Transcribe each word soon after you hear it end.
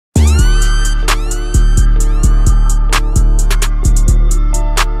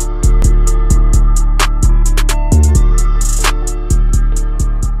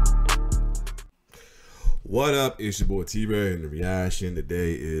What up? It's your boy T-Bear, and the reaction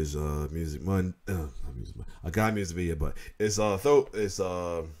today is Music Monday. I got music video, but it's Leftover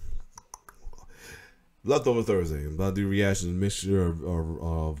Thursday. I'm about to do reactions, mixture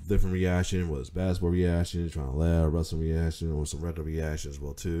of different reaction, whether it's basketball reaction, trying to laugh, wrestling reaction, or some regular reactions as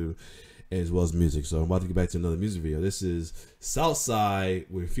well too, as well as music. So I'm about to get back to another music video. This is Southside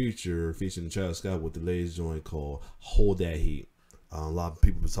with Future featuring Travis Scott with the latest joint called "Hold That Heat." A lot of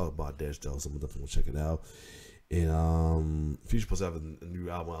people talk about that though, so I'm definitely gonna check it out. And Future supposed to have a new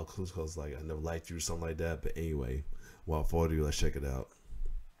album out cause like I Never Liked You or something like that. But anyway, without further ado, let's check it out.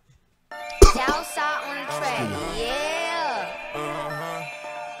 Southside on the track, yeah.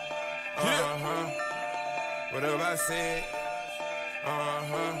 Whatever I said,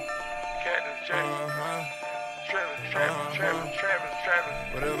 Travis.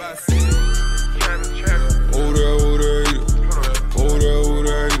 Whatever I said, oh there, hater. Oh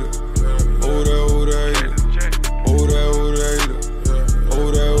there, hater. Oh there, hater. Oh there, hater.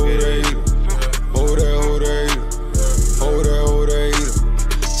 Oh there, hater. Oh there, hater. Oh there, hater.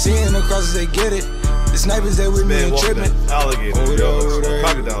 Seeing the crosses, they get it. The snipers, they with me and tripping. Alligator,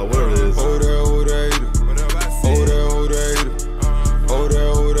 crocodile, whatever it is. Oh there, hater. Oh there, hater. Oh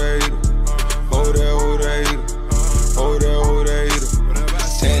there, hater. Oh there, hater. Oh there, hater.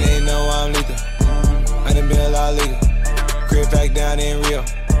 And they know I'm lethal. I done been a lot legal. Crib back down in Rio.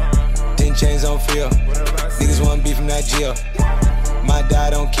 10 chains on feel. Niggas want beef from that jail. My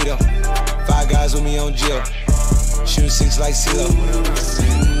diet on keto. 5 guys with me on jail. Shoot 6 like CeeLo.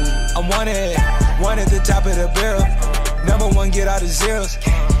 I'm one at the top of the barrel. Number 1, get out of zeros.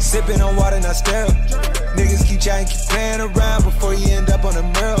 Sipping on water, not sterile. Niggas keep chatting, keep playing around before you end up on the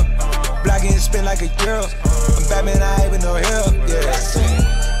mural. Blocking and spin like a girl. I'm Batman, I ain't with no help. Yeah.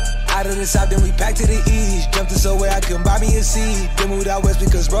 Out of the south, then we back to the east. Jumped in so way I couldn't buy me a seat. Then moved out west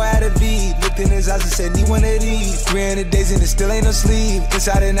because bro had a V. Looked in his eyes and said, need one of these. 300 days and it still ain't no sleep.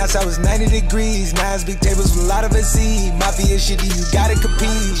 Inside and outside was 90 degrees. 9 big tables with a lot of a seed. Mafia shit, you gotta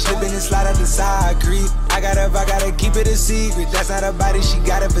compete. Slipping and slide up the side, creep. I gotta keep it a secret. That's not a body, she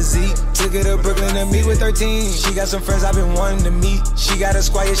got a physique. Took her to Brooklyn to meet with 13. She got some friends I've been wanting to meet. She got a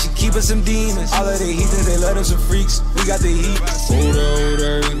squad, yeah, she keep us some demons. All of the heathens, they love them some freaks. We got the heat. Oh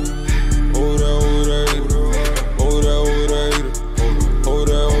there. Oh there.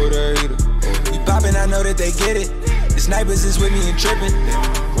 We poppin', I know that they get it. The snipers is with me and trippin'.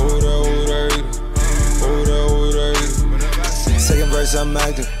 Oh there. Second verse, I'm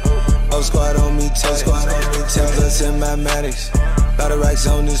active. Whole squad on me, tells us in mathematics. Lot of racks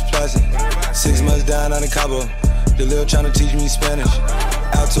on this plastic. 6 months down on the Cabo. The lil tryna teach me Spanish.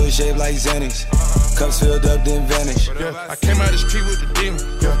 Out to a shape like Xanax. Cups filled up, then vanish. Yeah, I came out the street with the demon.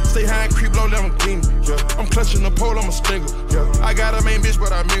 Yeah, stay high and creep low, Lamborghini. Yeah, I'm clutching the pole, I'm a stinger. Yeah, I got a main bitch,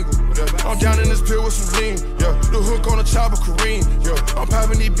 but I mingle. Yeah, I'm down in this pill with some lean. Yeah, the hook on the chopper, Kareem. Yeah, I'm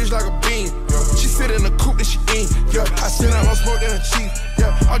popping these bitch like a bean. Yeah, she sit in the coupe that she eat. Yeah, I send out my smoke in her cheek.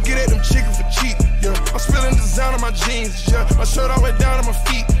 Yeah, I'll get at them chicken for cheap. Yeah, I'm spilling design on my jeans. Yeah, my shirt all the way down to my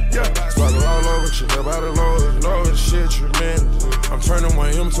feet. Yeah, sparkle all over, shit about the low, shit tremendous. I'm turning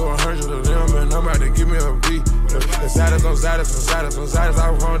 1 M to 100 of them, and I'm about to give me a beat. The Zadis on Zadis,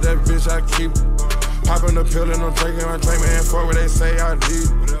 I want that bitch, I keep popping the pill and I'm drinking my drink, man, fuck what they say I need.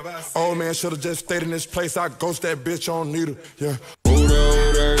 Old man should've just stayed in this place, I ghost that bitch, I don't need her, yeah. Oh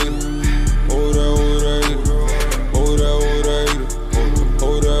there.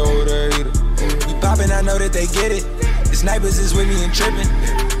 We poppin', I know that they get it. The snipers is with me and trippin'.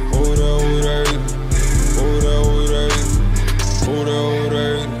 Oh there.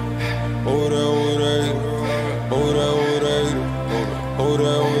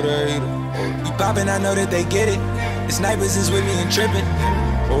 We poppin', I know that they get it. The snipers is with me and trippin'.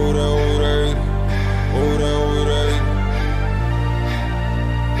 Oh there.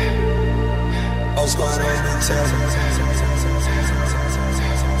 Whole squad on me, tell.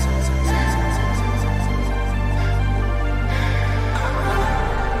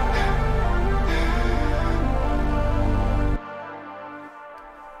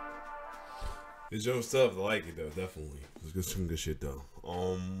 It's your stuff. I like it though, definitely. It's some good shit though.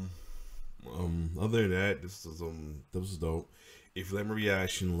 Other than that, this was dope. If you like my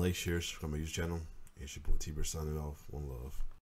reaction, like, share, subscribe to my YouTube channel. It's your boy T-Bear signing off. One love.